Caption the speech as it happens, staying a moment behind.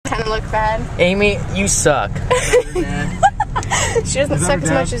and look bad. Amy, you suck. She doesn't suck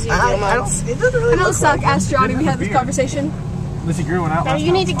as much as you do, Mom. It doesn't really I don't suck. Ask Johnny. We had this conversation. Lizzie grew one out Now last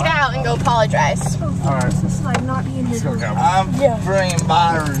you need to get out and go apologize. Alright. This is like not being here. I'm bringing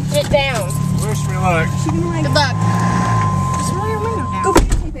Byron. Get down. Wish me luck. She can like Good luck. Just roll your window down. go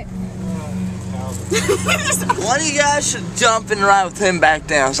tape it. One of you guys should jump and ride with him back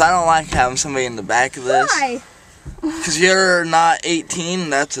down. So I don't like having somebody in the back of this. Why? Because you're not 18,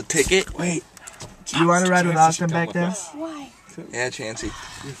 that's a ticket. Wait. Do you want to ride with Austin back there? Why? Yeah, Chancey.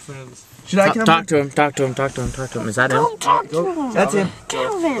 Your friends. Should I come? Talk to him. Is that him? Don't talk to him. That's him.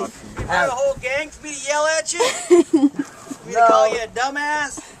 Calvin. The whole gang for me to yell at you? Me to call you a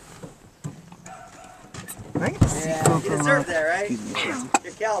dumbass? I can see You deserve that, right?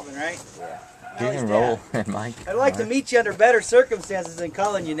 You're Calvin, right? You can roll, Mike. I'd like to meet you under better circumstances than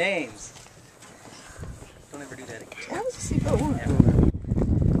calling you names. Don't ever do that again.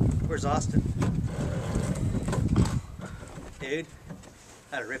 Where's Austin? Dude,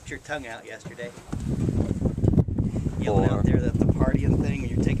 I'd have ripped your tongue out yesterday. Yelling out there at the partying thing when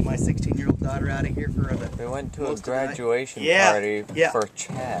you're taking my 16-year-old daughter out of here for the... We went to a Most of the night. graduation Yeah, party yeah. for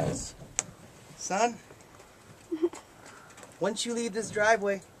Chaz. Son, once you leave this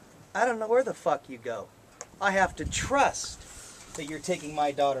driveway, I don't know where the fuck you go. I have to trust that you're taking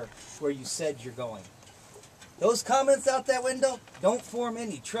my daughter where you said you're going. Those comments out that window don't form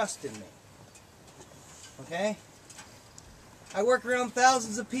any trust in me. Okay? I work around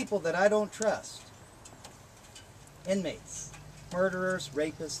thousands of people that I don't trust. Inmates, murderers,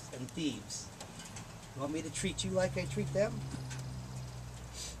 rapists, and thieves. You want me to treat you like I treat them?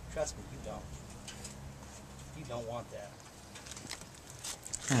 Trust me, you don't. You don't want that.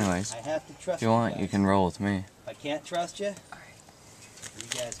 Anyways, I have to trust if you want, guys. you can roll with me. If I can't trust you, you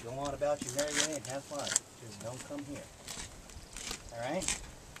guys go on about your merry way and have fun. Just don't come here. Alright?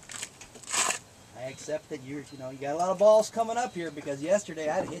 I accept that you got a lot of balls coming up here because yesterday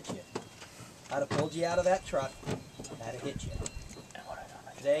I'd have hit you. I'd have pulled you out of that truck. I'd have hit you.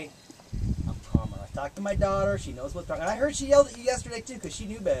 Today, I'm calmer. I talked to my daughter. She knows what's wrong. And I heard she yelled at you yesterday too because she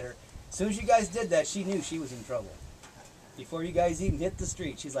knew better. As soon as you guys did that, she knew she was in trouble. Before you guys even hit the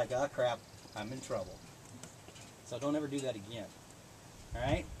street, she's like, oh crap, I'm in trouble. So don't ever do that again.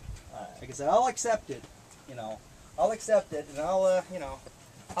 Alright? Like I said, I'll accept it. I'll accept it and I'll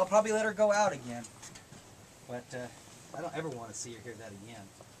probably let her go out again. But I don't ever want to see her hear that again.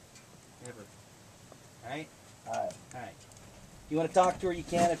 Ever. Alright? Alright. If you want to talk to her, you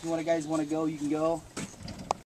can. If you guys want to go, you can go.